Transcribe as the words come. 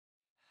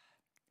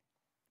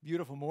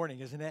Beautiful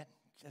morning, isn't it?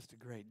 Just a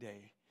great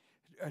day.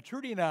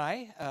 Trudy and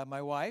I,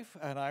 my wife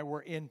and I,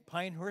 were in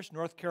Pinehurst,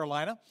 North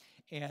Carolina,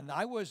 and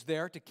I was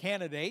there to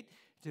candidate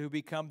to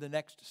become the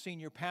next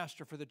senior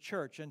pastor for the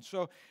church. And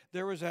so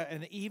there was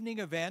an evening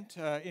event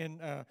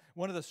in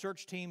one of the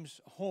search team's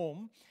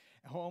home,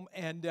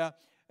 and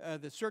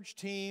the search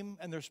team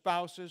and their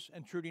spouses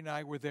and Trudy and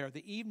I were there.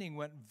 The evening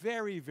went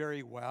very,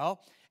 very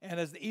well. And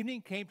as the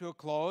evening came to a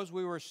close,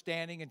 we were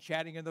standing and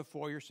chatting in the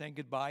foyer saying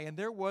goodbye. And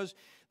there was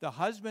the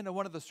husband of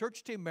one of the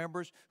search team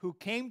members who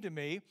came to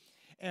me,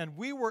 and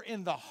we were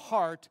in the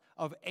heart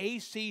of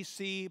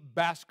HCC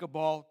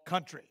basketball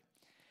country.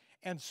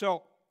 And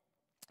so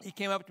he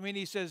came up to me and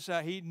he says,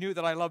 he knew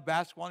that I love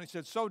basketball. And he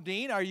said, "So,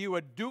 Dean, are you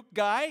a Duke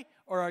guy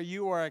or are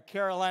you a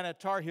Carolina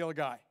Tar Heel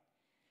guy?"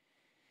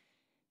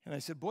 And I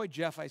said, "Boy,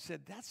 Jeff," I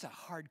said, "that's a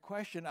hard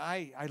question.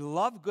 I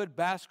love good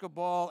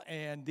basketball,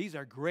 and these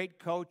are great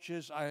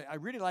coaches. I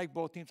really like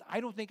both teams. I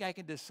don't think I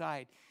can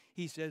decide."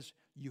 He says,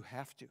 "You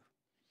have to.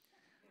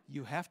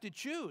 You have to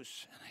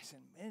choose." And I said,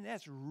 "Man,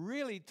 that's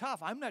really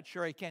tough. I'm not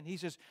sure I can." He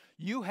says,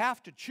 "You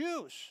have to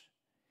choose."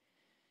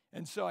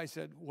 And so I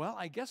said, "Well,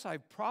 I guess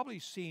I've probably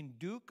seen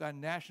Duke on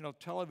national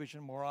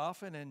television more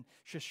often, and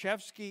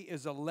Krzyzewski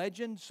is a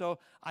legend, so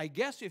I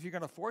guess if you're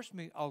going to force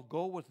me, I'll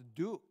go with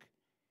Duke."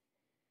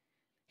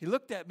 He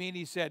looked at me and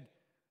he said,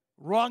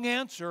 "Wrong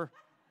answer,"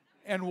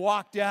 and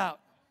walked out.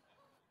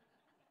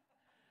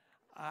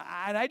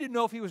 And I didn't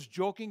know if he was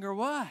joking or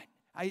what.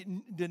 I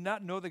did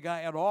not know the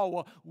guy at all.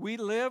 Well, we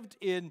lived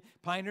in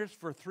Pinehurst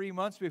for 3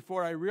 months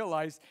before I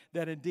realized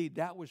that indeed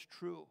that was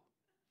true.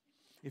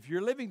 If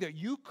you're living there,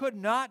 you could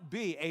not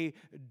be a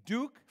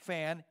Duke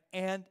fan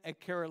and a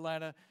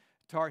Carolina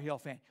Tar Heel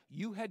fan.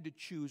 You had to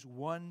choose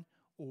one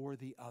or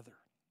the other.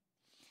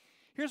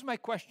 Here's my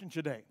question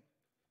today.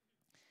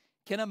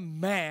 Can a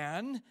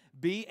man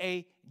be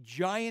a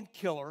giant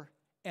killer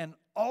and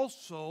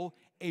also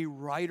a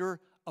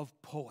writer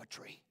of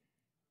poetry?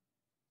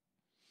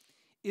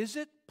 Is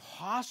it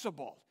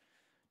possible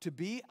to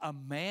be a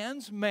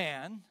man's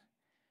man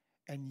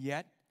and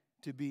yet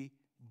to be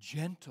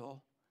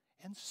gentle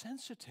and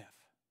sensitive?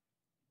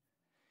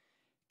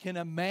 Can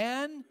a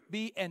man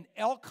be an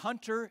elk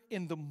hunter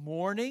in the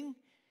morning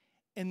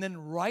and then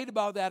write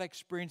about that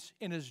experience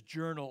in his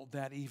journal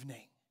that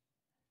evening?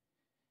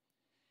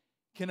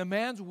 Can a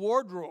man's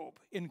wardrobe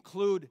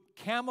include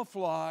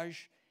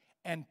camouflage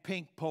and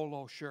pink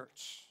polo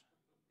shirts?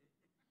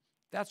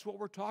 That's what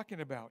we're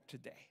talking about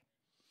today.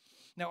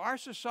 Now, our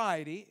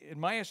society, in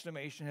my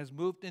estimation, has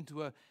moved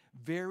into a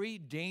very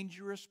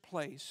dangerous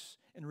place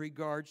in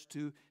regards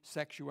to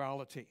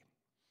sexuality.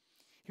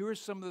 Here are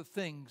some of the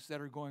things that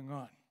are going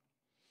on.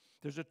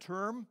 There's a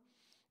term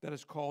that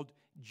is called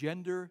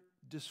gender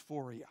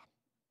dysphoria.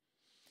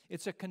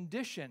 It's a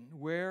condition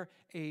where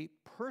a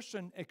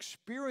person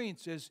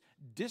experiences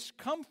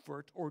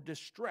discomfort or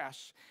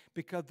distress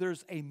because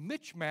there's a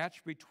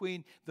mismatch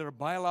between their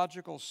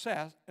biological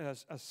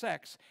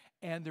sex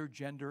and their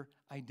gender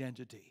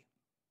identity.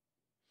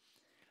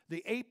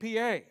 The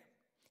APA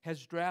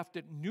has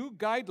drafted new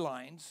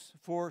guidelines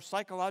for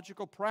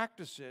psychological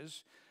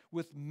practices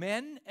with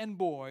men and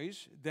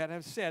boys that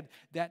have said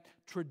that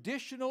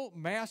traditional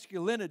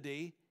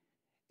masculinity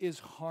is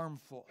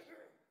harmful.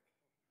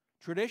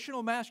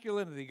 Traditional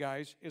masculinity,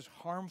 guys, is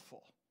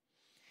harmful.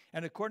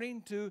 And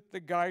according to the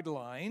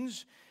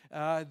guidelines,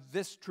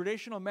 this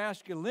traditional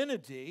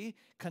masculinity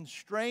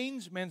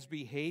constrains men's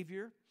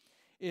behavior.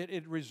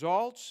 It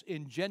results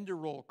in gender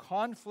role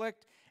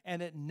conflict,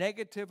 and it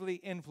negatively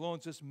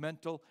influences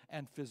mental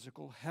and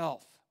physical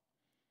health.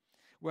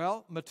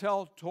 Well,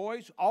 Mattel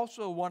Toys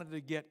also wanted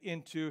to get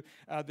into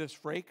this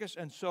fracas,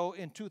 and so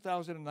in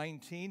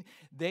 2019,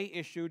 they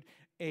issued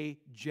a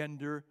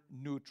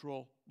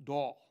gender-neutral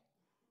doll.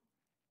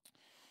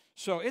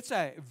 So it's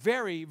a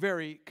very,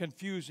 very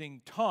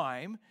confusing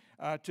time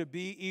to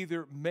be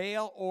either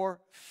male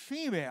or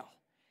female.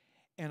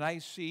 And I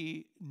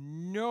see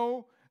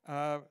no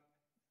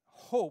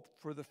hope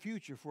for the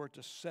future for it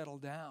to settle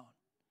down.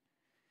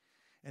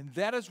 And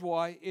that is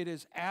why it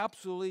is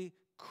absolutely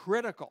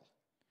critical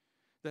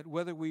that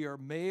whether we are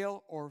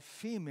male or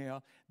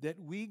female, that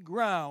we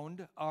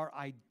ground our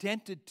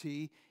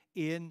identity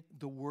in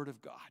the Word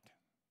of God.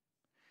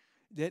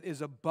 That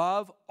is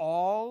above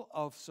all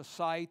of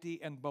society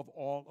and above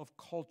all of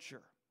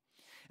culture.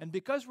 And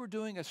because we're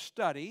doing a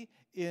study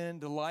in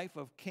the life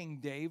of King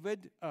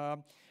David,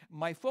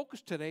 my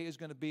focus today is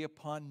going to be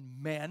upon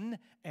men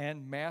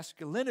and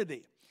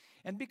masculinity.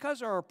 And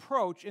because our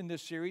approach in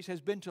this series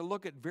has been to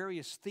look at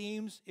various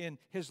themes in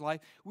his life,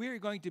 we are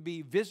going to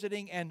be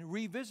visiting and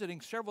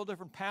revisiting several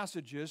different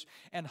passages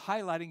and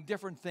highlighting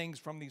different things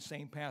from these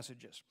same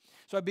passages.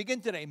 So I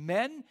begin today.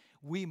 Men,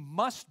 we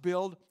must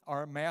build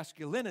our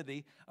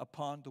masculinity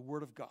upon the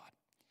Word of God.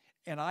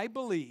 And I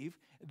believe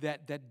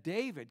that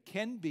David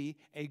can be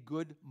a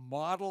good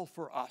model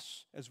for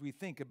us as we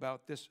think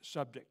about this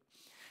subject.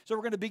 So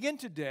we're going to begin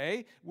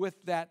today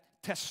with that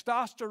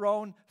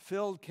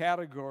testosterone-filled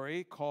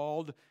category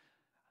called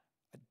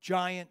a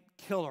giant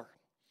killer.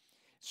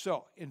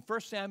 So, in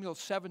 1 Samuel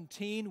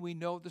 17, we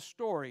know the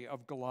story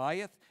of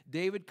Goliath.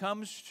 David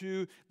comes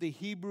to the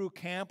Hebrew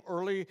camp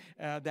early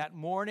that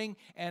morning,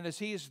 and as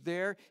he is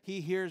there, he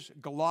hears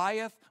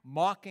Goliath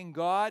mocking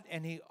God,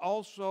 and he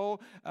also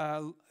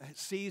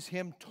sees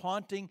him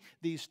taunting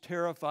these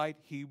terrified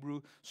Hebrew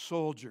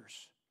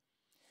soldiers.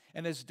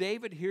 And as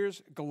David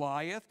hears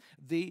Goliath,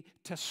 the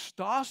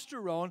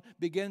testosterone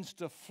begins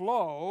to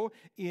flow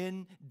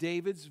in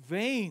David's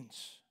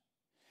veins.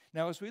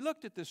 Now, as we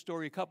looked at this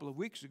story a couple of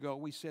weeks ago,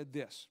 we said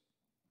this,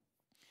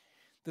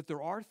 that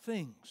there are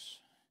things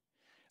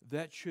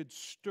that should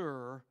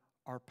stir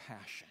our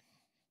passion.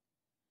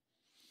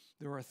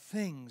 There are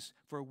things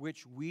for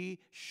which we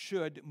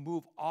should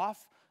move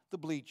off the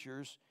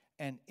bleachers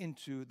and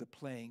into the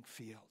playing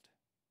field.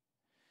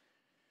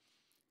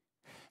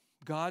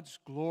 God's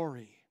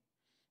glory,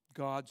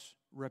 God's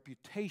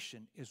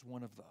reputation is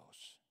one of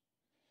those.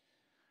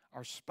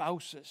 Our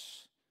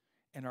spouses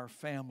and our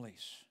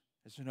families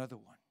is another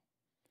one.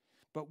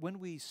 But when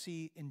we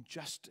see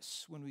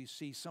injustice, when we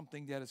see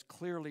something that is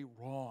clearly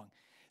wrong,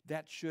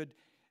 that should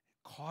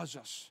cause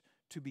us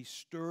to be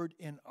stirred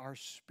in our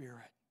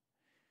spirit.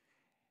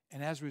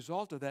 And as a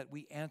result of that,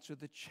 we answer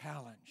the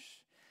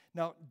challenge.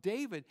 Now,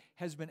 David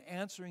has been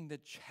answering the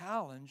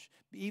challenge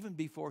even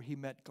before he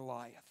met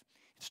Goliath.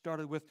 It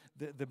started with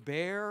the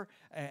bear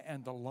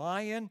and the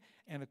lion,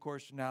 and of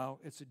course now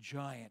it's a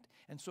giant.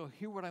 And so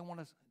here what I want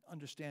to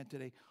understand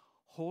today,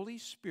 Holy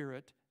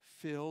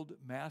Spirit-filled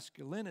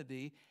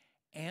masculinity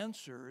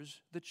answers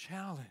the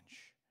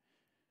challenge.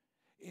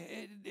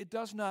 It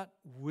does not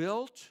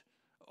wilt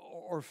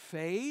or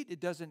fade. It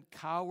doesn't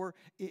cower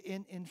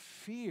in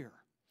fear.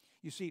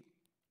 You see,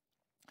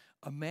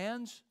 a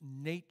man's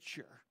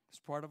nature, as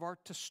part of our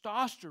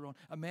testosterone,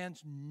 a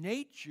man's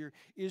nature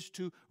is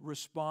to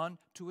respond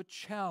to a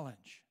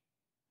challenge.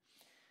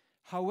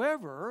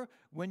 However,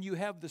 when you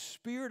have the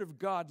Spirit of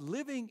God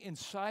living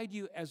inside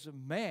you as a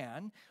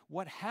man,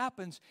 what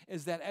happens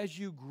is that as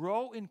you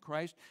grow in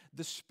Christ,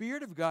 the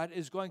Spirit of God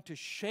is going to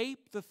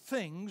shape the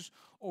things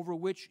over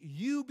which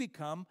you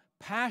become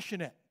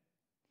passionate.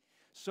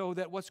 So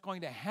that what's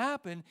going to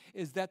happen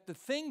is that the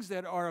things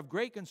that are of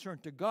great concern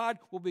to God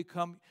will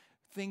become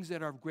things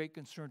that are of great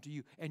concern to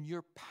you, and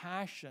your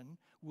passion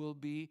will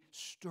be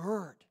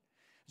stirred.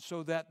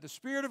 So that the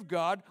Spirit of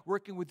God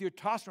working with your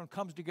testosterone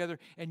comes together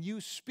and you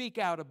speak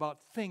out about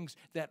things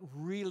that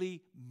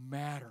really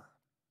matter.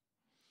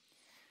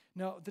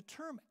 Now, the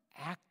term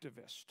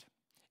activist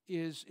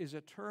is a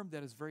term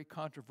that is very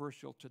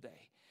controversial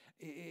today.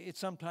 It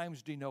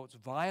sometimes denotes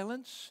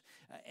violence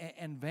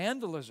and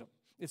vandalism.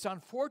 It's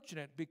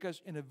unfortunate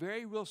because in a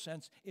very real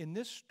sense, in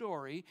this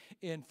story,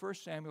 in 1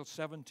 Samuel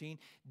 17,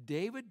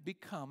 David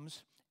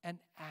becomes an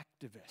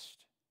activist.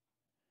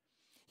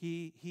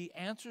 He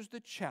answers the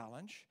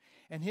challenge,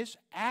 and his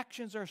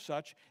actions are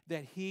such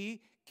that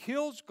he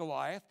kills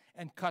Goliath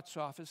and cuts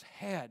off his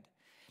head.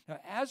 Now,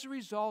 as a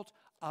result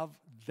of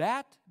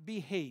that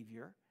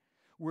behavior,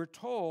 we're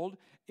told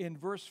in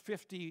verse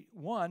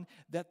 51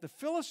 that the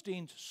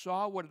Philistines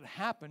saw what had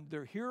happened.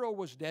 Their hero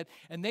was dead,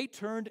 and they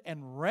turned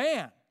and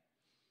ran.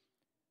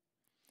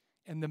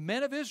 And the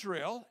men of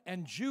Israel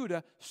and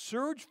Judah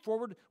surged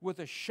forward with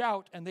a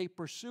shout, and they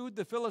pursued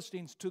the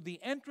Philistines to the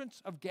entrance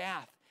of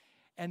Gath.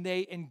 And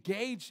they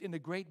engaged in a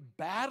great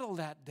battle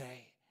that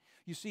day.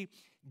 You see,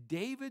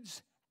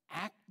 David's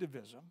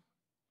activism,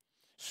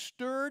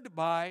 stirred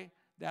by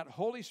that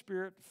Holy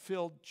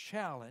Spirit-filled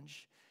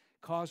challenge,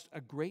 caused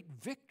a great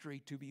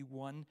victory to be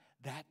won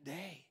that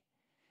day.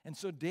 And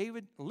so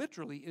David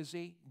literally is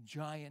a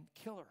giant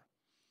killer.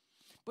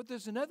 But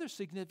there's another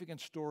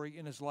significant story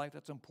in his life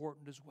that's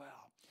important as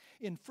well.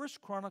 In 1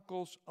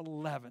 Chronicles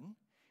 11,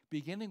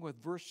 beginning with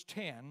verse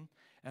 10,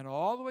 and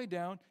all the way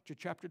down to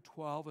chapter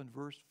 12 and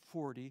verse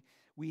 40,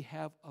 we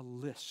have a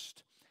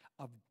list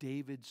of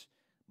David's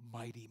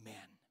mighty men.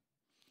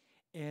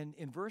 And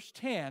in verse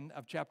 10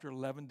 of chapter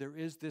 11, there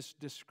is this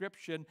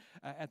description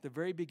at the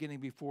very beginning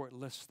before it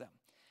lists them.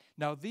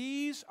 Now,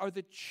 these are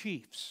the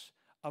chiefs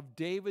of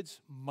David's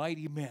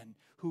mighty men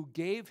who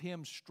gave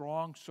him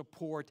strong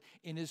support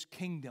in his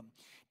kingdom,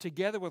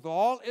 together with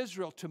all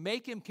Israel, to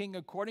make him king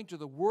according to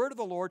the word of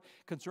the Lord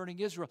concerning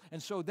Israel.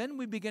 And so then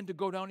we begin to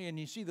go down and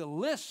you see the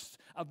list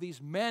of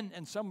these men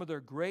and some of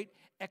their great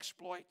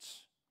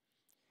exploits.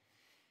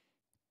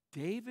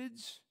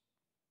 David's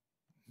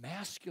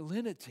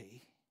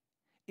masculinity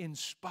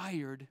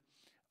inspired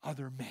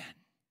other men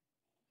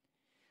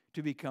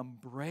to become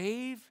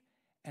brave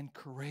and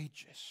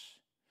courageous.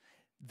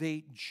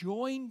 They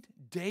joined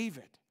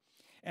David,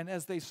 and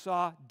as they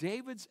saw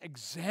David's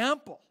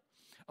example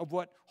of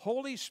what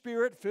Holy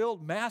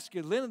Spirit-filled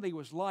masculinity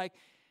was like,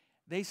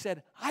 they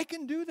said, I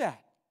can do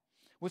that.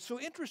 What's so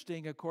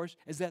interesting, of course,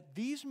 is that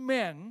these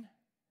men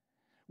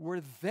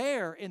were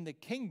there in the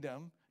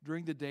kingdom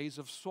during the days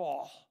of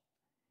Saul.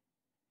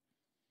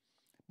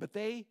 But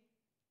they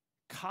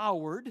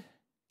cowered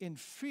in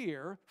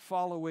fear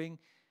following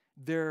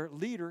their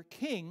leader,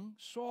 King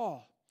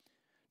Saul.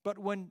 But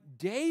when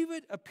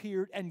David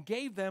appeared and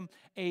gave them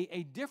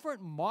a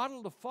different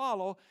model to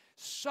follow,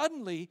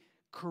 suddenly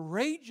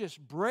courageous,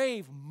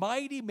 brave,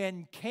 mighty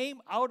men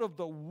came out of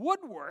the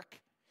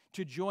woodwork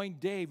to join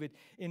David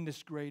in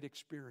this great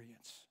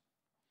experience.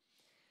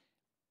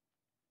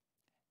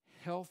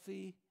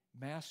 Healthy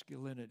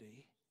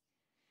masculinity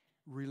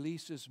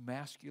releases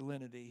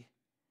masculinity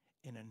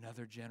in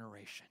another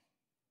generation.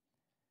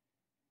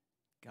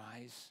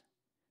 Guys,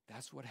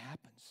 that's what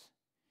happens.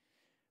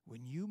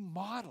 When you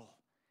model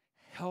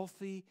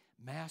healthy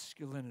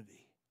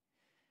masculinity,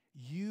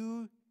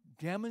 you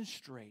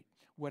demonstrate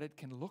what it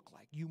can look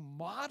like. You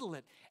model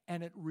it,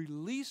 and it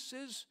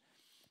releases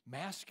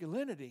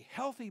masculinity,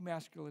 healthy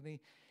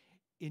masculinity,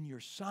 in your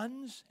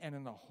sons and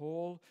in a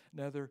whole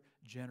another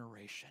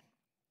generation.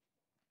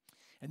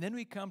 And then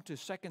we come to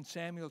 2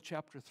 Samuel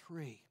chapter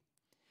 3.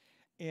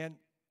 And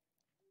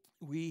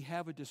we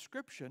have a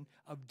description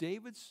of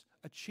David's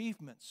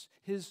achievements,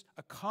 his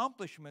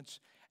accomplishments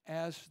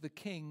as the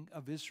king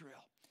of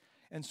Israel.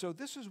 And so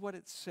this is what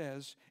it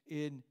says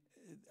in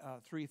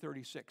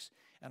 3:36.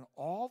 And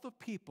all the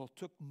people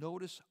took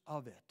notice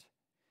of it,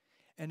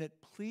 and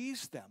it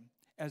pleased them,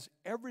 as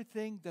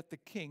everything that the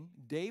king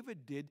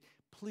David did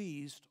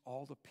pleased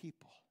all the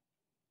people.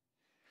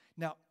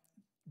 Now,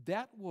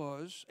 that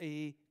was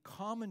a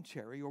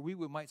commentary, or we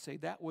might say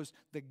that was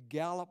the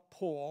Gallup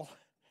poll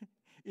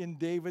in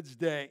David's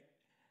day.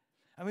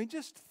 I mean,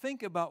 just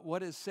think about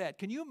what is said.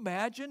 Can you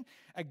imagine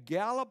a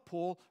Gallup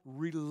poll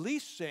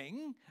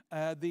releasing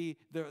the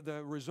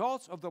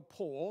results of the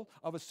poll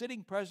of a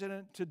sitting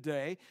president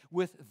today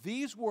with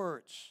these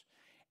words?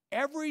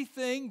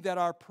 Everything that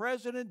our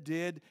president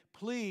did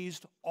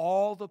pleased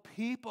all the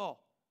people.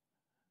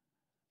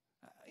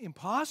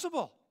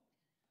 Impossible.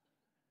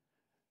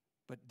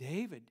 But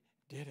David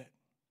did it.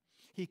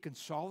 He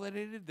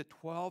consolidated the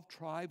 12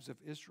 tribes of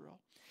Israel.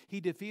 He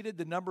defeated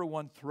the number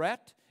one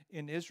threat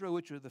in Israel,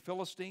 which were the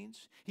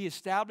Philistines. He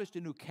established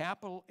a new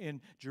capital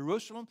in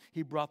Jerusalem.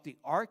 He brought the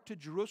ark to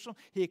Jerusalem.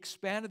 He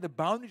expanded the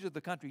boundaries of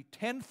the country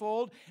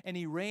tenfold, and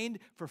he reigned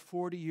for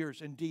 40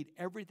 years. Indeed,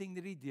 everything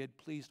that he did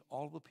pleased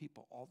all the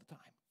people all the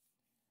time.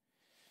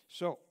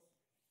 So,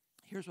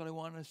 here's what I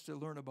want us to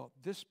learn about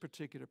this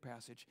particular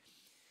passage.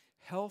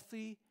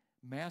 Healthy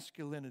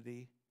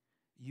masculinity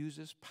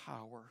uses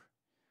power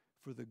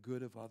for the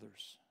good of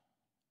others.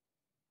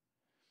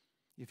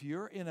 If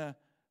you're in an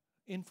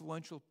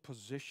influential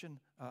position,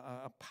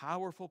 a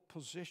powerful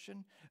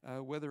position,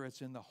 whether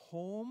it's in the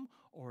home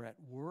or at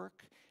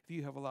work, if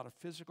you have a lot of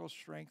physical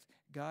strength,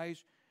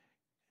 guys,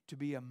 to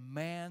be a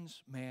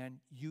man's man,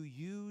 you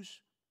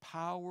use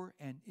power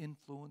and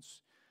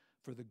influence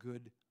for the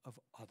good of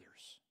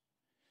others.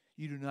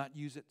 You do not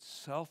use it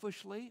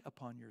selfishly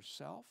upon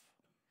yourself.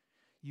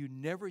 You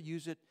never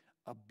use it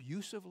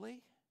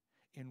abusively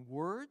in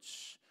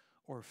words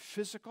or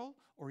physical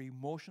or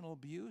emotional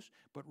abuse,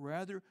 but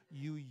rather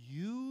you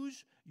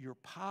use your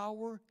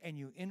power and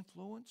your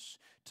influence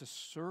to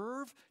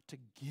serve, to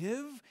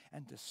give,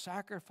 and to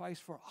sacrifice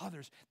for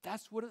others.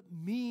 That's what it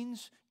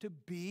means to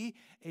be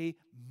a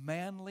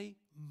manly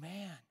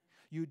man.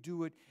 You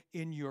do it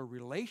in your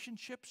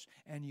relationships,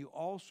 and you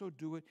also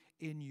do it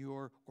in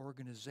your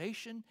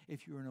organization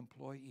if you're an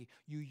employee.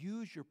 You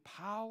use your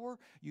power,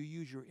 you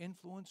use your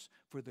influence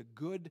for the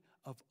good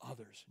of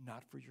others,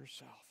 not for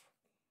yourself.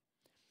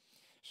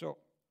 So,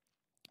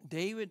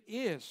 David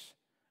is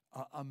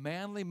a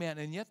manly man,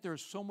 and yet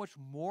there's so much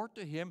more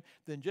to him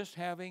than just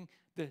having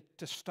the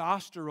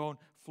testosterone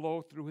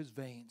flow through his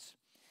veins.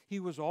 He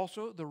was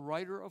also the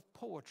writer of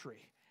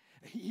poetry.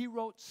 He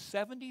wrote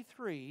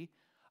 73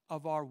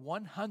 of our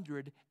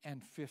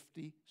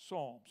 150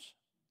 Psalms.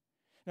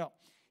 Now,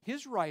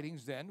 his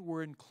writings then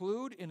were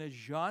included in a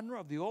genre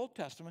of the Old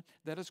Testament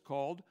that is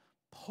called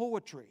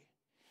poetry.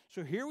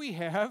 So here we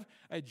have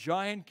a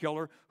giant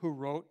killer who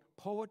wrote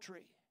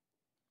poetry.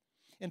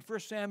 In 1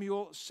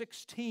 Samuel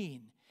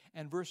 16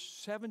 and verse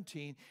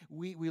 17,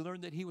 we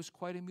learn that he was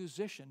quite a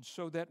musician,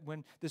 so that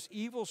when this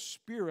evil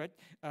spirit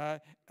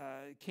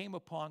came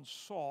upon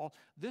Saul,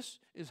 this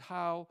is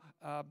how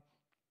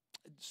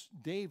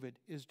David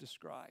is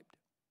described.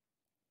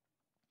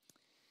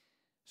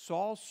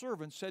 Saul's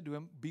servant said to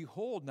him,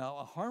 "Behold now,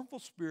 a harmful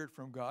spirit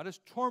from God is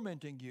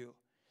tormenting you.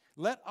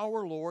 Let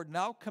our Lord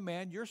now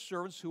command your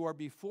servants who are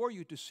before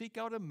you to seek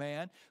out a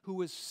man who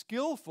is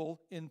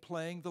skillful in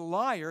playing the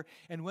lyre,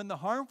 and when the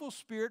harmful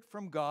spirit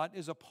from God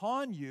is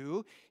upon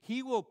you,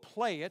 he will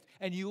play it,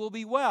 and you will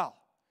be well."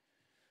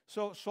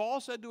 So Saul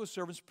said to his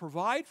servants,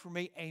 "Provide for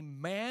me a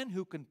man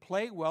who can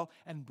play well,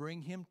 and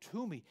bring him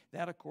to me."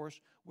 That, of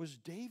course, was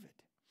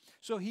David.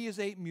 So he is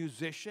a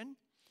musician.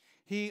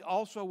 He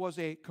also was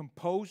a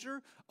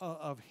composer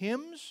of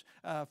hymns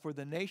for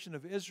the nation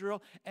of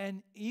Israel,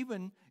 and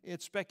even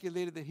it's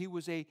speculated that he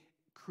was a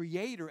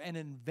creator and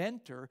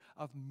inventor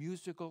of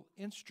musical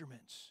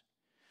instruments.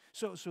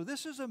 So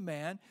this is a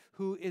man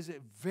who is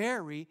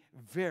very,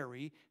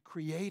 very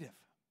creative.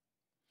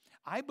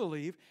 I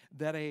believe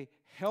that a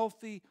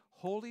healthy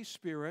Holy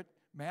Spirit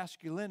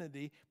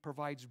masculinity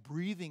provides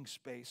breathing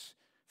space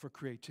for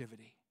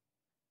creativity.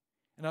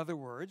 In other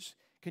words,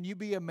 can you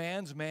be a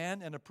man's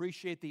man and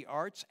appreciate the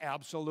arts?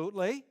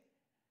 Absolutely.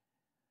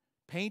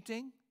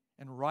 Painting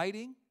and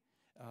writing,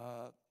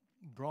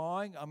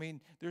 drawing. I mean,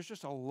 there's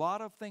just a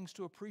lot of things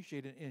to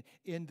appreciate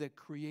in the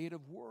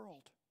creative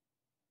world.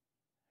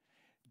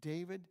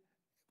 David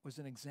was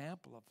an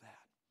example of that.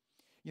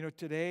 You know,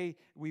 today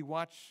we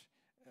watch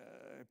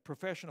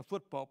professional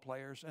football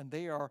players, and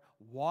they are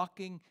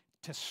walking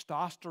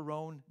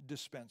testosterone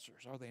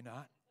dispensers, are they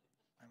not?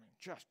 I mean,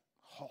 just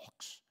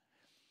hulks.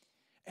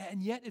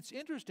 And yet it's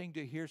interesting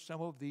to hear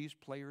some of these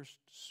players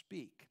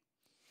speak,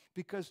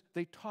 because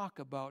they talk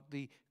about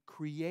the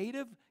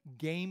creative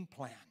game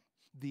plan,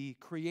 the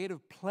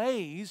creative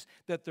plays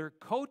that their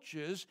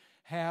coaches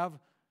have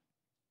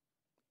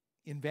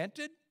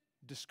invented,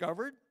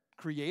 discovered,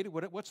 created.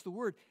 What's the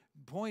word?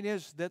 Point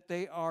is that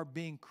they are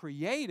being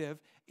creative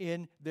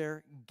in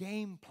their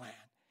game plan.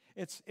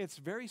 It's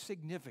very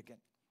significant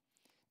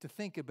to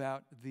think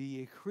about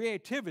the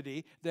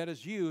creativity that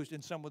is used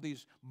in some of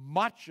these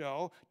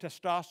macho,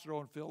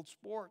 testosterone-filled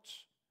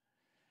sports.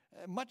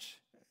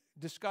 Much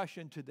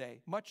discussion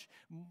today, much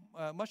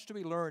to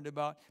be learned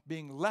about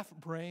being left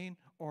brain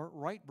or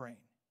right brain.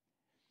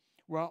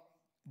 Well,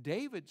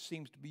 David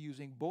seems to be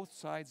using both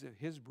sides of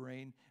his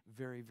brain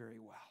very, very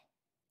well.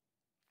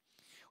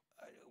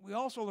 We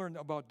also learned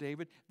about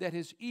David that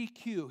his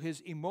EQ,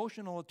 his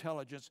emotional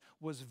intelligence,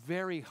 was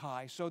very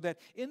high, so that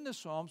in the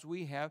Psalms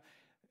we have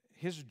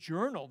his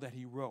journal that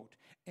he wrote.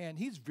 And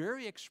he's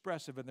very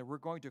expressive in there. We're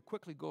going to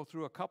quickly go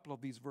through a couple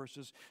of these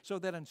verses, so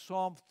that in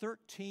Psalm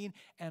 13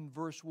 and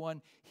verse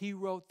 1, he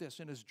wrote this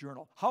in his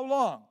journal. How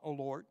long, O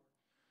Lord,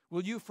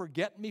 will you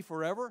forget me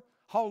forever?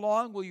 How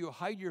long will you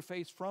hide your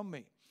face from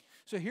me?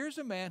 So here's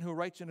a man who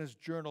writes in his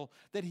journal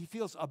that he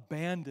feels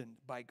abandoned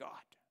by God.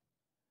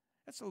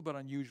 That's a little bit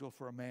unusual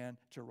for a man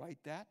to write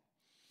that.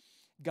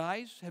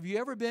 Guys, have you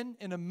ever been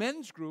in a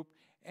men's group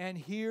and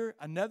hear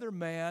another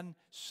man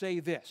say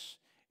this?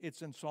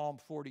 It's in Psalm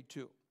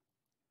 42.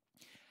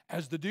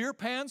 As the deer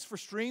pants for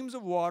streams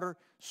of water,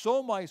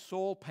 so my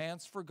soul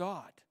pants for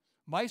God.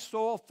 My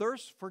soul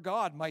thirsts for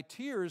God. My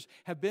tears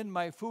have been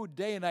my food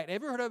day and night.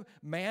 Have you ever heard a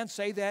man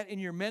say that in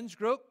your men's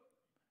group?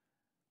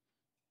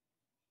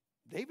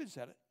 David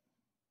said it.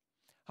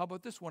 How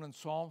about this one in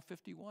Psalm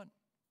 51?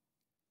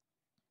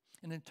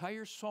 An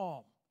entire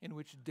psalm in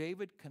which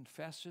David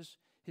confesses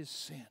his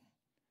sin.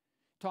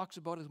 Talks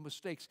about his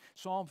mistakes.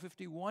 Psalm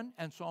 51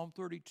 and Psalm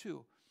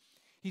 32.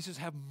 He says,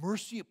 have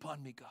mercy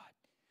upon me, God,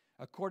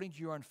 according to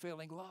your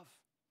unfailing love.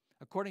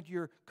 According to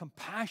your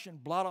compassion,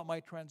 blot out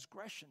my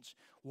transgressions.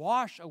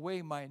 Wash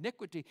away my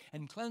iniquity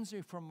and cleanse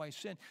me from my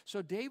sin.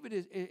 So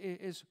David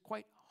is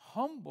quite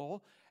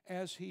humble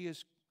as he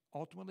is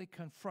ultimately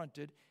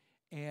confronted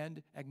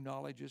and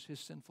acknowledges his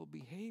sinful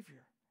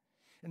behavior.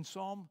 In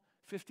Psalm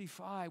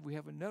 55, we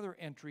have another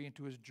entry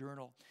into his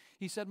journal.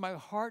 He said, my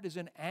heart is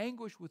in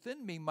anguish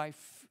within me. My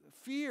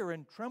fear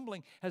and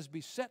trembling has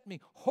beset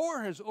me.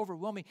 Horror has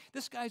overwhelmed me.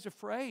 This guy's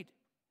afraid.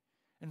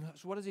 And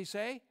so what does he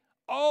say?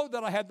 Oh,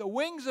 that I had the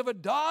wings of a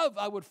dove,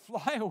 I would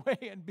fly away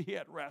and be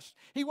at rest.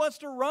 He wants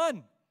to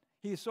run.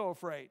 He is so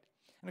afraid.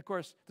 And of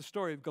course, the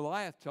story of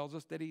Goliath tells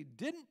us that he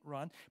didn't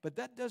run, but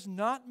that does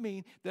not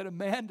mean that a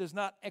man does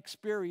not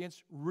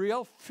experience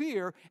real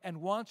fear and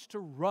wants to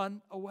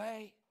run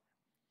away.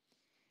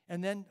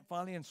 And then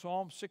finally in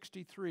Psalm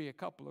 63, a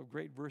couple of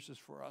great verses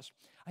for us.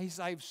 He says,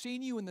 I've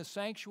seen you in the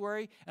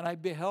sanctuary, and I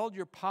beheld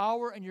your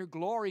power and your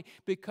glory.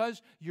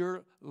 Because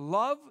your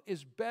love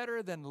is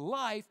better than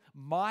life,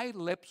 my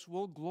lips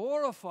will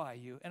glorify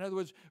you. In other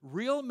words,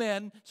 real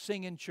men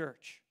sing in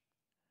church.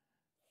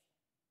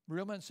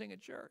 Real men sing in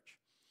church.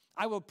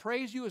 I will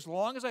praise you as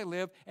long as I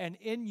live, and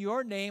in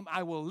your name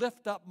I will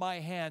lift up my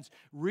hands.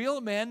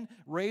 Real men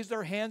raise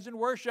their hands in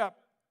worship.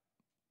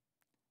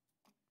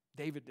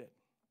 David did.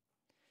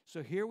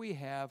 So here we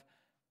have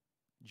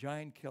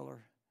giant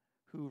killer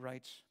who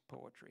writes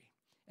poetry.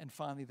 And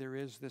finally, there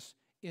is this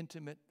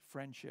intimate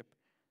friendship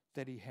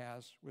that he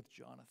has with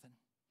Jonathan.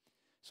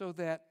 So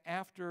that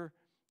after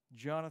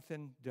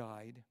Jonathan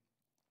died,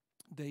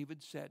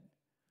 David said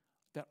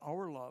that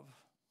our love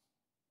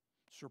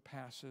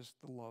surpasses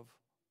the love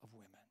of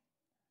women.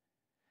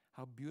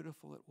 How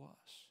beautiful it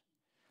was.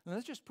 And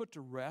let's just put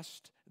to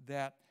rest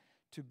that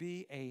to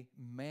be a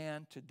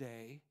man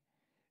today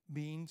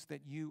means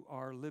that you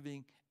are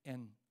living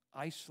an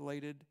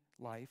isolated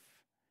life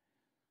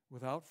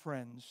without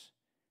friends,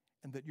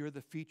 and that you're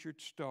the featured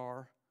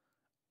star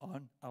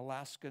on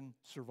Alaskan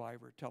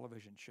Survivor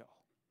television show.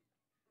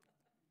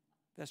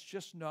 That's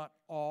just not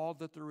all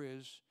that there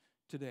is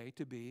today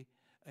to be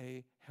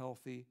a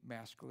healthy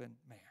masculine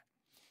man.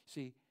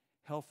 See,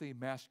 healthy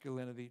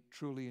masculinity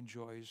truly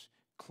enjoys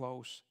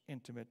close,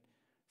 intimate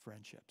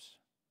friendships.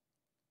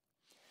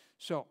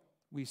 So,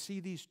 we see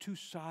these two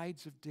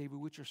sides of David,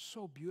 which are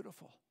so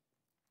beautiful.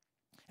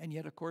 And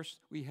yet, of course,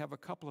 we have a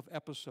couple of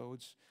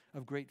episodes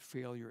of great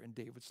failure in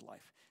David's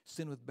life.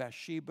 Sin with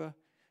Bathsheba,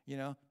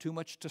 too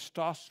much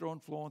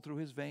testosterone flowing through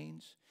his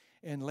veins.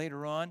 And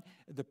later on,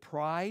 the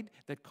pride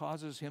that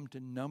causes him to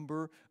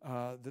number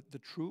the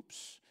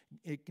troops,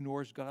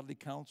 ignores godly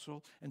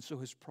counsel, and so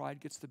his pride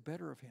gets the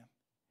better of him.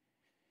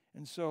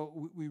 And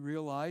so we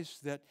realize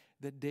that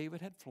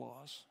David had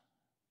flaws,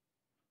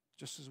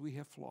 just as we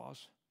have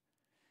flaws,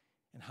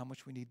 and how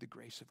much we need the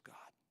grace of God.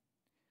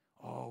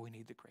 Oh, we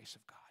need the grace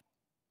of God.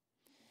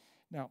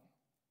 Now,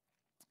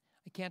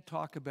 I can't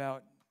talk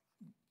about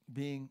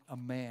being a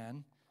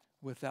man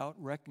without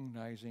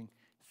recognizing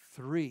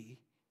 3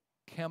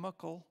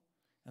 chemical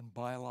and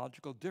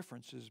biological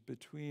differences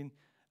between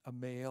a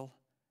male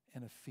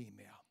and a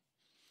female.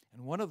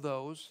 And one of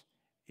those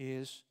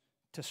is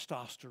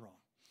testosterone.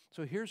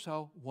 So here's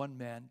how one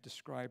man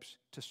describes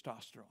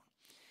testosterone.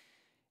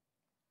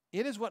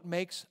 It is what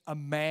makes a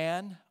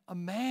man a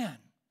man.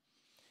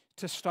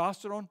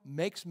 Testosterone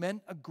makes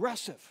men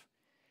aggressive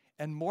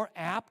and more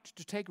apt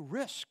to take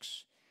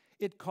risks.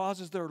 It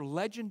causes their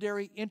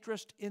legendary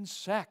interest in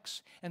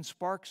sex and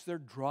sparks their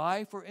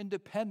drive for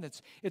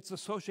independence. It's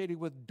associated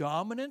with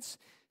dominance,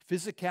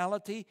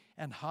 physicality,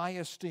 and high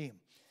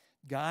esteem.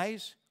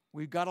 Guys,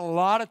 we've got a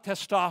lot of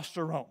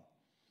testosterone.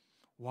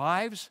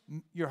 Wives,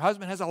 your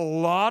husband has a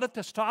lot of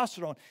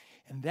testosterone,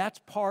 and that's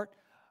part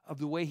of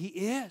the way he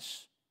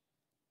is.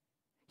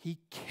 He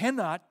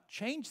cannot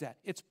change that.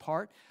 It's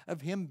part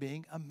of him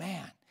being a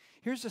man.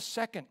 Here's a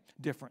second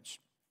difference.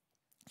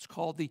 It's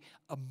called the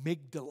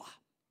amygdala.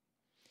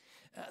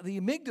 The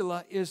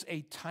amygdala is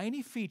a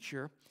tiny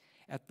feature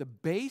at the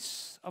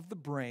base of the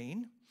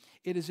brain.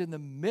 It is in the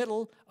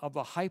middle of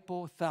the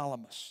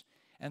hypothalamus.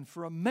 And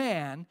for a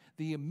man,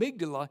 the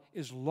amygdala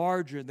is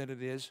larger than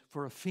it is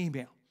for a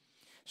female.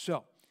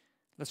 So,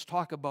 let's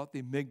talk about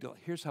the amygdala.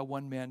 Here's how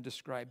one man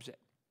describes it.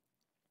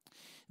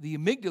 The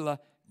amygdala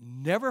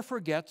never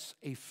forgets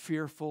a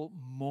fearful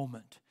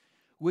moment,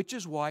 which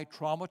is why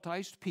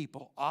traumatized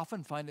people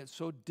often find it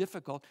so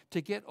difficult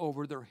to get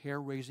over their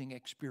hair-raising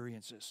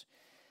experiences.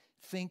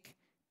 Think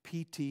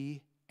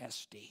PTSD.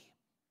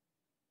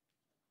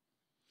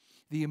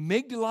 The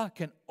amygdala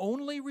can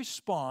only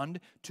respond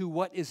to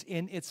what is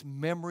in its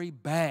memory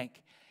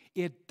bank.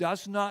 It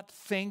does not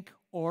think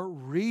or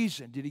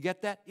reason. Did you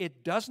get that?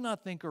 It does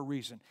not think or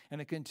reason.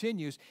 And it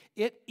continues,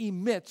 it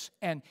emits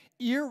an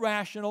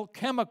irrational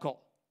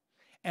chemical,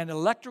 an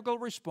electrical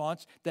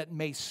response that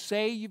may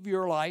save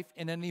your life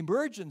in an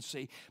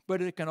emergency,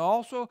 but it can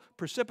also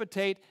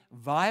precipitate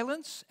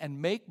violence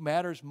and make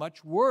matters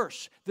much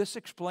worse. This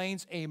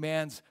explains a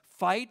man's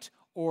fight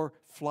or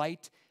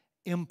flight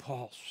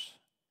impulse.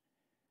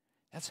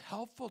 That's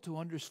helpful to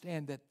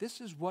understand that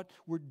this is what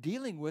we're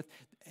dealing with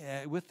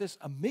this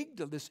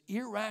amygdala, this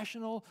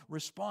irrational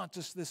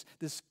response,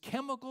 this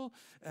chemical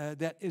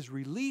that is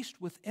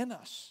released within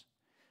us.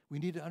 We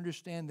need to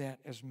understand that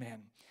as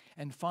men.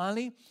 And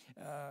finally,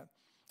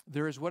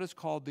 there is what is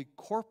called the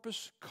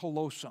corpus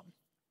callosum.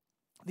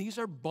 These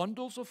are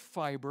bundles of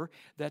fiber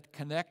that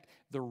connect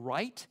the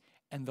right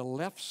and the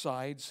left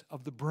sides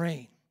of the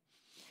brain.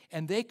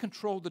 And they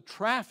control the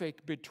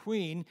traffic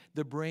between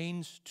the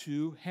brain's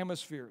 2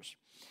 hemispheres.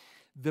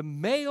 The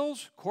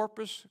male's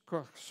corpus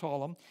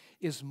callosum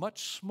is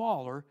much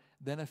smaller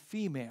than a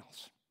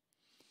female's,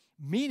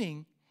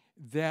 meaning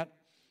that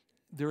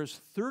there is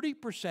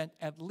 30%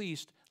 at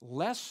least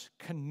less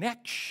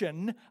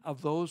connection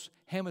of those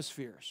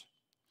hemispheres.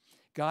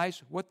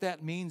 Guys, what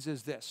that means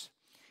is this.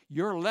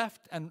 Your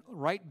left and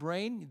right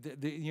brain,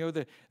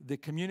 the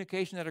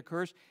communication that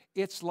occurs,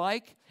 it's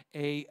like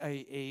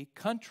a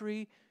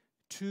country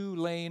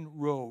 2-lane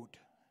road,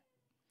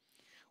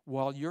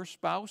 while your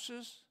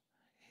spouse's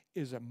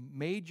is a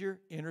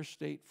major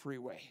interstate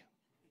freeway.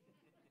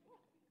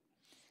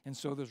 And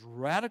so there's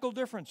radical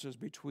differences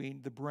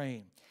between the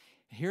brain.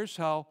 Here's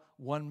how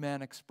one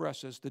man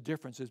expresses the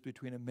differences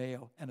between a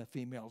male and a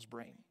female's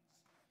brain.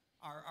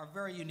 Are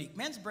very unique.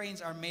 Men's brains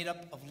are made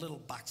up of little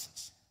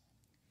boxes.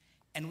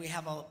 And we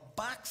have a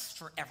box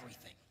for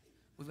everything.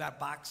 We've got a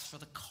box for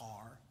the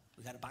car.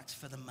 We've got a box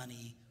for the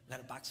money. We've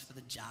got a box for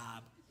the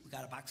job. We've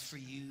got a box for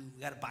you.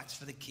 We've got a box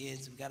for the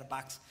kids. We've got a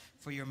box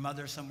for your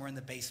mother somewhere in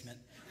the basement.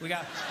 We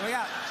got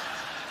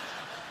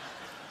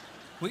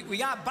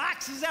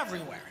boxes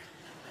everywhere.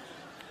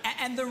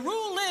 And the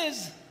rule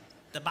is,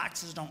 the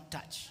boxes don't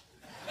touch.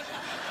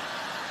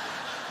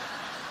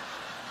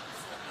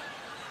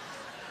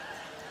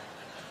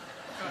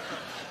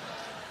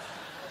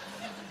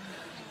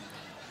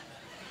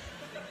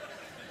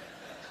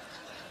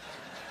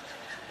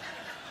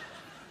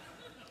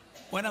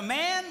 When a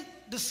man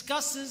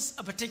discusses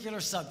a particular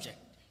subject,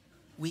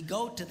 we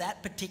go to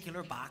that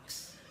particular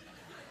box,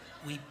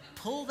 we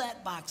pull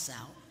that box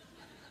out,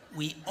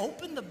 we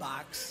open the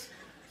box,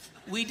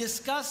 we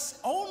discuss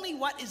only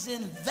what is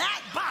in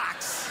that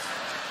box.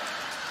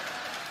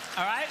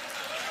 All right?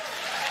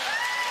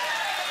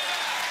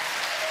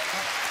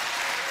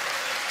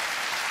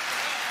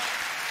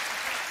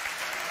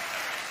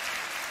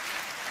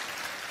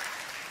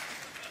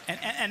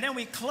 And then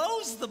we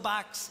close the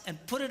box and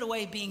put it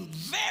away, being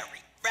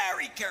very,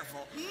 very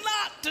careful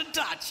not to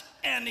touch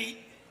any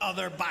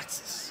other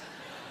boxes.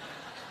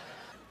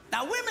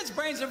 Now, women's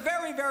brains are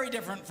very, very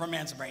different from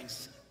men's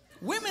brains.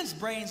 Women's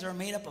brains are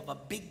made up of a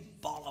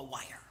big ball of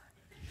wire.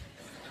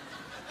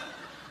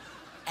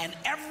 And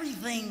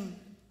everything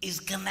is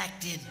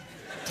connected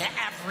to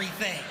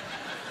everything.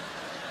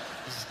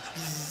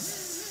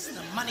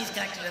 The money's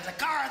connected to the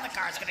car, and the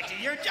car's connected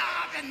to your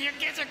job, and your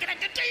kids are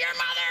connected to your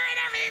mother, and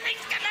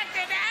everything's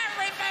connected to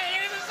everything.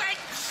 And it's like...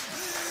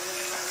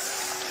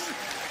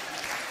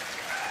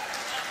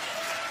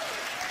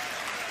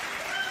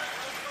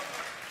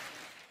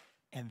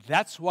 And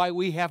that's why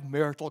we have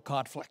marital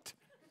conflict.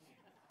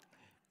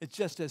 It's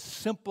just as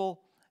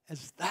simple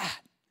as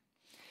that.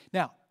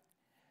 Now,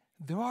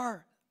 there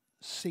are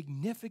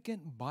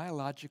significant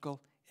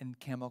biological and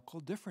chemical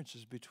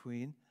differences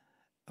between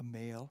a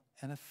male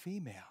and a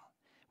female.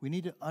 We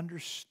need to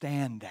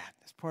understand that.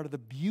 It's part of the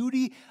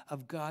beauty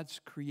of God's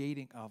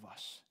creating of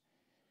us.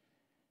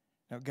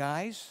 Now,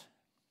 guys,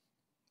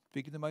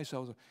 speaking to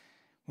myself,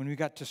 when we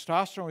got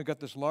testosterone, we got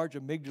this large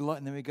amygdala,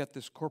 and then we got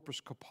this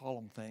corpus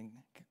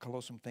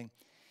callosum thing.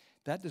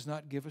 That does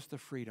not give us the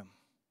freedom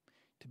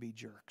to be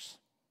jerks.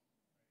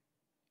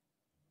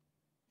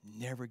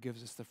 Never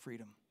gives us the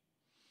freedom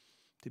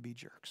to be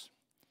jerks.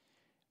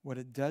 What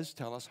it does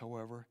tell us,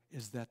 however,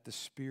 is that the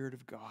Spirit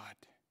of God,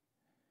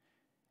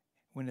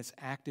 when it's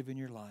active in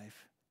your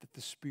life, that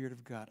the Spirit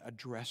of God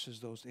addresses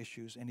those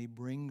issues, and He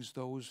brings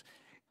those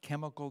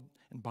chemical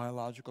and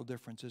biological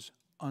differences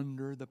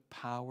under the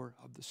power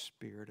of the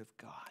Spirit of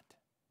God.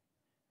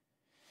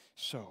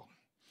 So,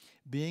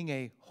 being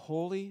a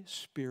Holy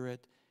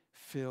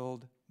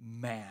Spirit-filled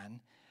man,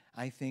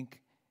 I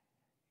think,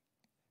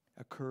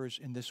 occurs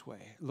in this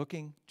way.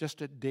 Looking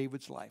just at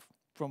David's life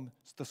from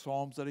the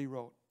Psalms that he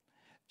wrote.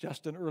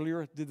 Justin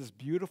earlier did this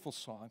beautiful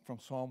song from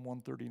Psalm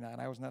 139.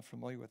 I was not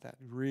familiar with that.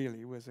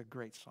 Really, it was a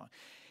great song.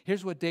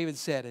 Here's what David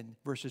said in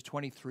verses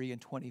 23 and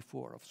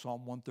 24 of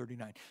Psalm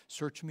 139.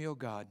 Search me, O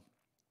God,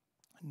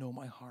 know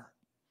my heart.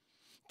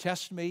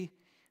 Test me,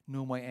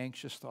 know my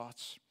anxious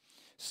thoughts.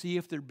 See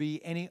if there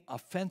be any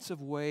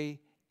offensive way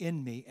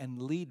in me, and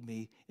lead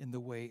me in the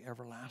way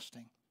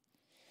everlasting.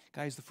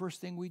 Guys, the first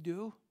thing we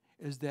do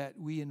is that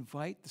we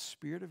invite the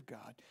Spirit of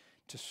God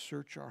to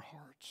search our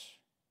hearts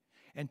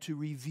and to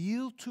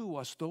reveal to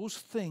us those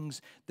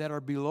things that are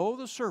below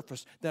the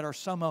surface that are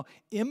somehow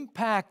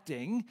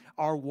impacting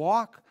our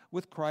walk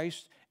with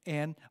Christ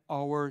and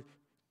our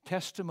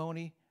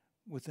testimony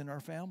within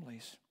our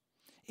families.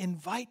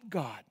 Invite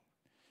God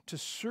to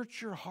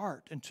search your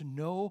heart and to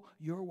know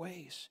your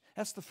ways.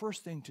 That's the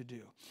first thing to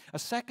do. A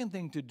second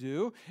thing to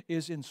do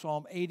is in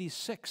Psalm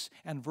 86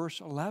 and verse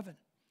 11,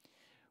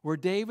 where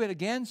David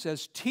again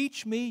says,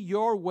 teach me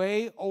your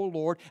way, O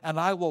Lord, and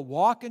I will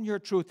walk in your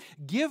truth.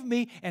 Give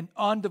me an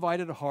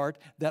undivided heart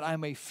that I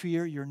may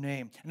fear your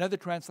name. Another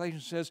translation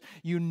says,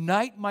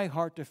 unite my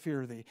heart to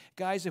fear thee.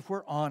 Guys, if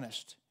we're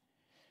honest,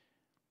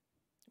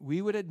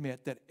 we would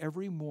admit that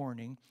every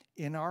morning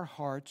in our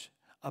hearts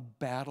a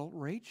battle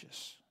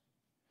rages.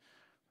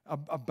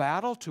 A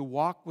battle to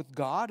walk with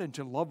God and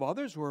to love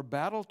others, or a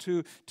battle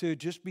to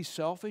just be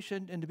selfish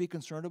and to be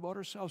concerned about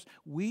ourselves.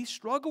 We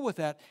struggle with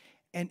that.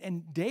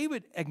 And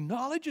David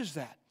acknowledges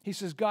that. He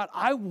says, God,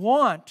 I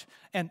want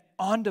an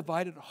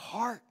undivided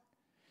heart.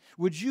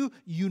 Would you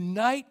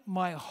unite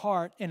my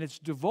heart and its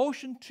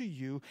devotion to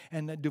you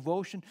and the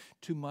devotion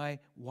to my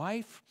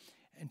wife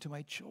and to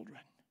my children?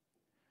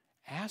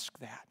 Ask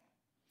that.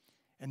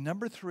 And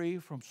number 3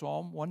 from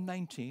Psalm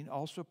 119,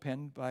 also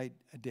penned by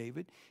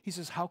David, he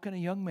says, how can a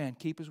young man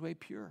keep his way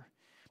pure?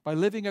 By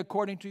living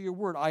according to your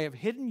word. I have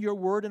hidden your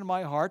word in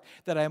my heart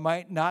that I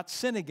might not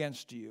sin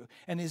against you.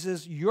 And he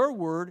says, your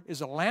word is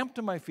a lamp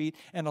to my feet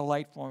and a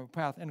light for my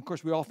path. And of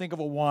course, we all think of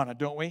Awana,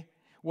 don't we?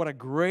 What a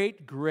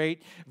great,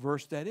 great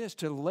verse that is,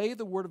 to lay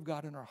the word of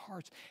God in our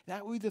hearts.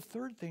 That would be the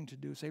third thing to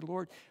do. Say,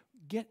 Lord,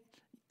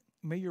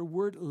 may your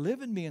word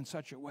live in me in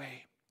such a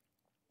way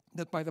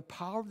that by the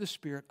power of the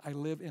Spirit, I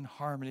live in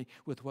harmony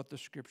with what the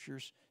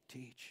Scriptures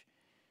teach.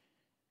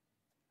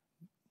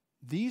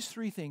 These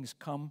 3 things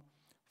come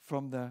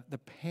from the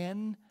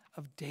pen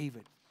of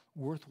David,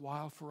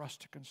 worthwhile for us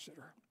to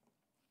consider.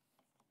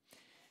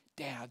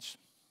 Dads,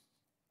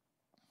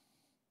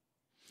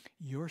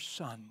 your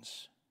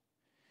sons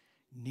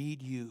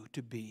need you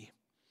to be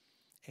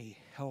a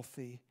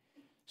healthy,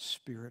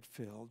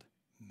 Spirit-filled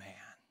man.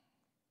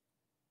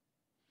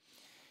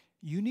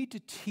 You need to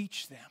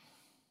teach them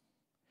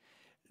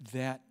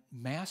that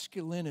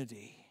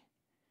masculinity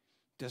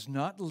does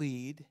not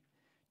lead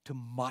to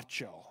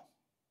macho,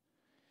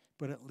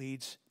 but it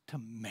leads to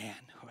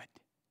manhood.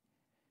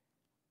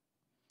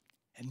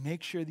 And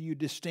make sure that you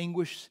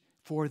distinguish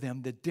for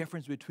them the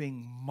difference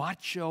between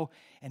macho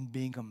and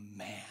being a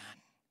man.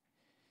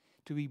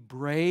 To be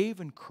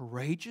brave and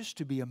courageous,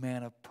 to be a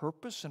man of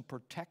purpose and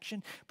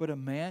protection, but a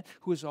man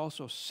who is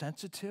also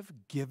sensitive,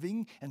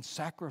 giving, and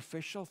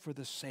sacrificial for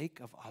the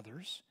sake of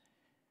others.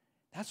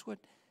 That's what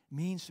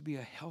means to be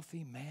a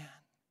healthy man.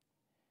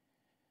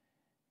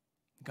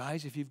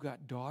 Guys, if you've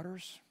got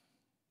daughters,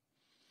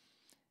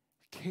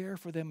 care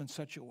for them in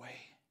such a way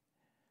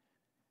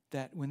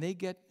that when they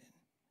get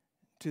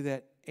to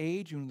that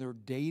age when they're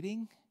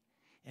dating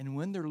and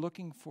when they're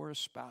looking for a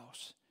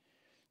spouse,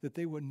 that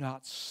they would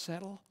not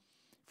settle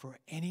for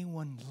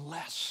anyone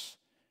less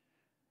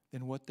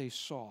than what they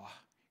saw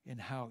in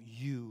how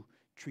you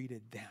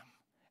treated them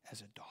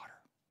as a daughter.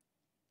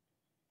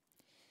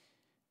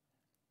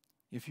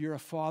 If you're a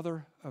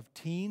father of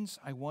teens,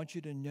 I want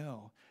you to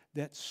know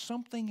that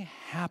something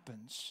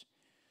happens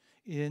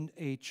in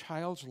a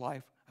child's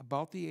life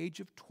about the age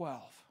of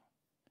 12.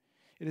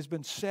 It has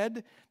been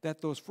said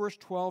that those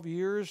first 12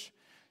 years,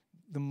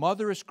 the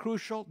mother is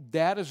crucial,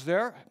 dad is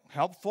there,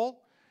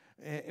 helpful,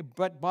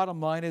 but bottom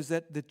line is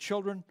that the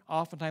children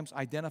oftentimes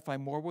identify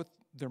more with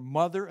their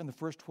mother in the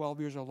first 12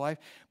 years of life.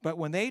 But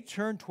when they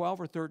turn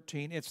 12 or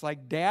 13, it's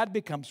like dad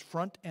becomes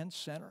front and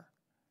center.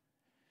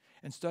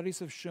 And studies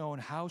have shown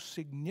how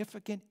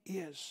significant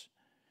is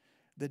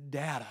the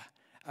data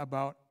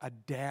about a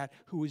dad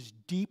who is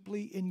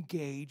deeply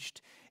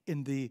engaged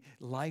in the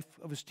life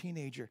of his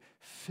teenager,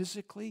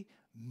 physically,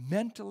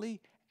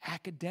 mentally,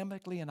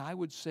 academically, and I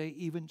would say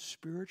even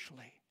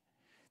spiritually.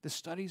 The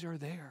studies are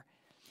there.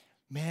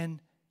 Men,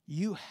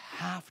 you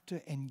have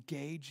to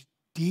engage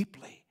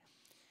deeply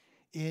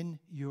in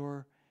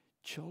your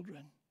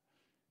children,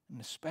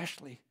 and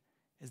especially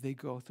as they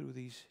go through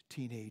these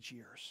teenage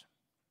years.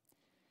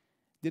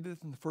 Did it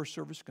in the first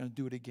service, going to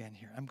do it again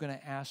here. I'm going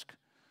to ask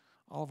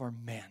all of our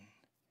men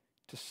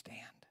to stand.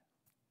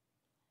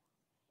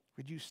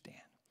 Would you stand?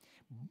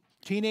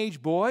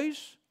 Teenage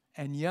boys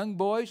and young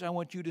boys, I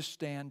want you to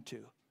stand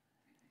too.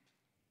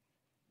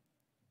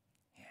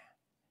 Yeah.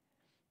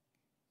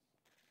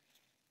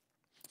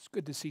 It's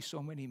good to see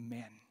so many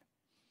men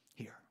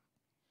here.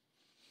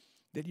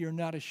 That you're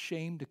not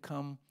ashamed to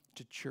come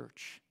to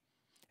church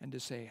and to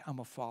say, I'm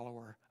a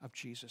follower of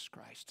Jesus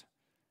Christ.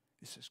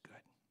 This is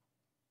good.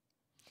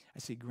 I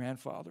see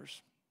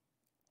grandfathers.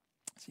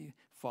 I see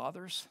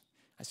fathers.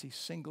 I see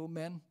single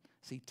men.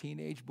 I see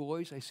teenage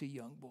boys. I see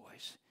young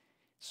boys.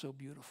 So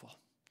beautiful.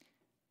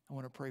 I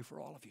want to pray for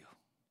all of you.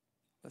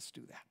 Let's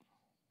do that.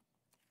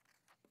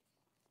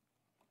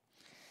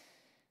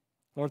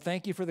 Lord,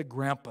 thank you for the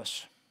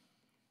grandpas.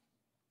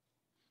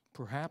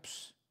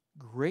 Perhaps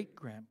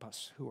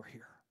great-grandpas who are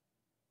here.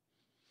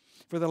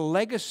 For the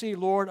legacy,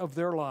 Lord, of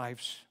their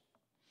lives.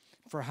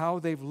 For how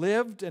they've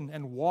lived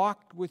and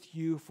walked with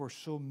you for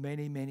so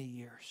many, many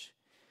years.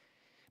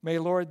 May,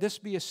 Lord, this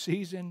be a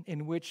season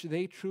in which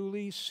they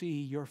truly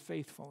see your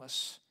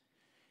faithfulness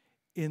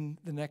in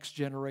the next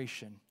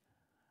generation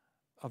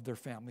of their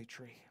family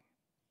tree.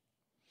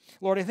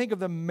 Lord, I think of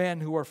the men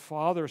who are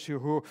fathers here,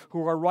 who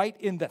are right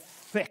in the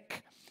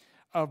thick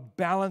of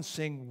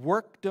balancing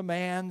work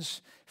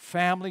demands,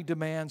 family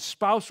demands,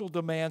 spousal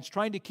demands,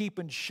 trying to keep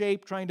in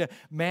shape, trying to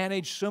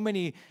manage so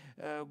many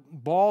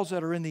balls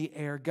that are in the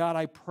air. God,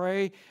 I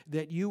pray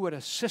that you would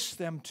assist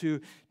them to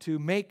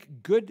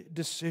make good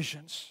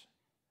decisions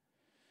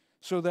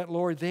so that,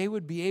 Lord, they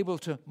would be able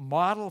to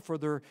model for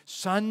their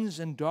sons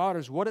and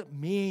daughters what it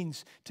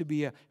means to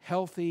be a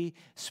healthy,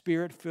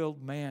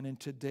 spirit-filled man in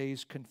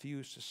today's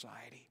confused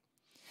society.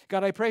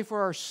 God, I pray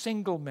for our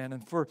single men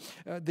and for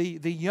the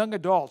young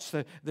adults,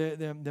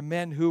 the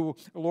men who,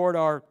 Lord,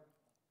 are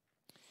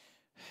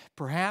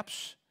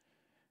perhaps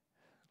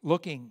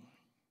looking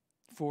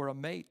for a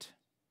mate.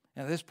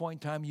 And at this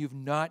point in time, you've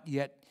not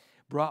yet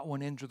brought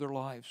one into their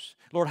lives.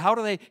 Lord, how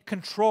do they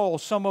control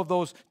some of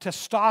those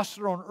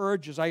testosterone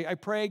urges? I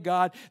pray,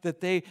 God,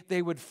 that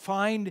they would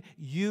find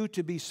you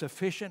to be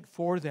sufficient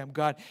for them.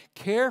 God,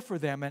 care for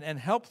them and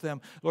help them,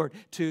 Lord,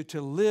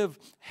 to live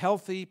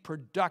healthy,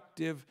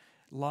 productive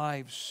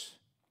lives,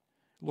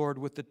 Lord,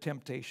 with the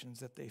temptations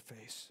that they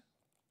face.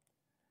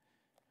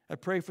 I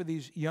pray for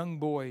these young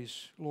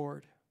boys,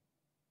 Lord,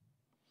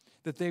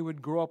 that they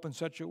would grow up in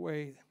such a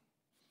way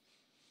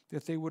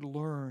that they would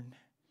learn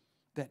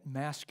that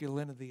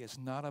masculinity is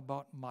not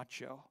about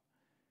macho,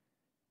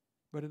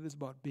 but it is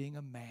about being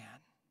a man.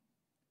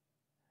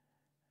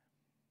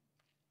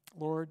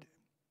 Lord,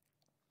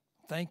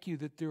 thank you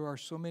that there are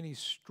so many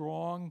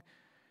strong,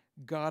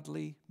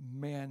 godly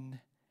men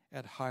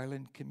at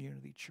Highland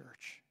Community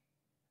Church.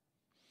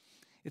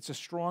 It's a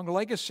strong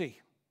legacy.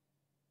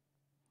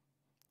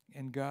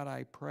 And God,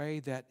 I pray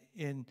that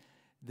in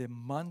the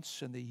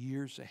months and the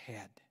years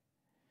ahead,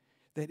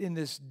 that in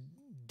this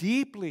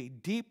deeply,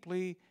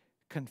 deeply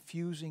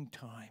confusing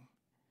time,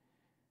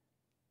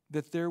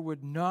 that there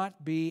would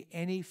not be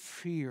any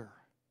fear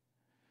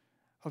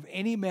of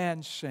any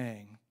man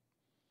saying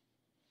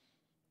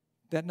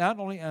that not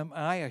only am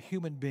I a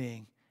human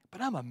being,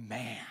 but I'm a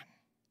man.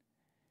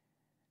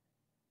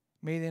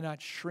 May they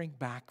not shrink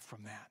back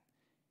from that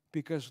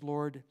because,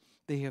 Lord,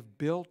 they have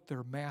built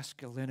their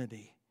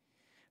masculinity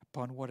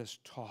upon what is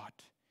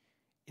taught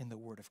in the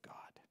Word of God.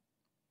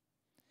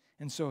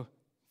 And so,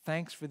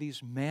 thanks for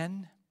these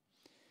men.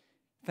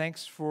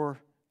 Thanks for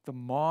the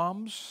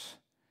moms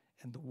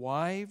and the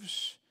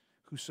wives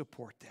who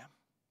support them.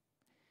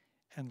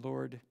 And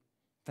Lord,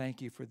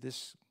 thank you for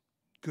this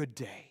good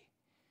day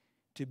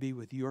to be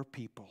with your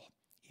people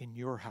in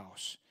your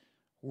house,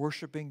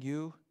 worshiping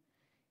you,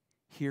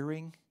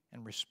 hearing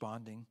and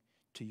responding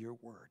to your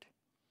word.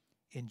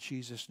 In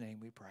Jesus' name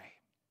we pray.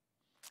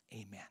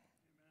 Amen.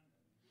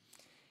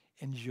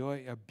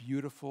 Enjoy a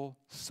beautiful,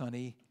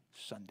 sunny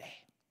Sunday.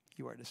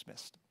 You are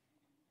dismissed.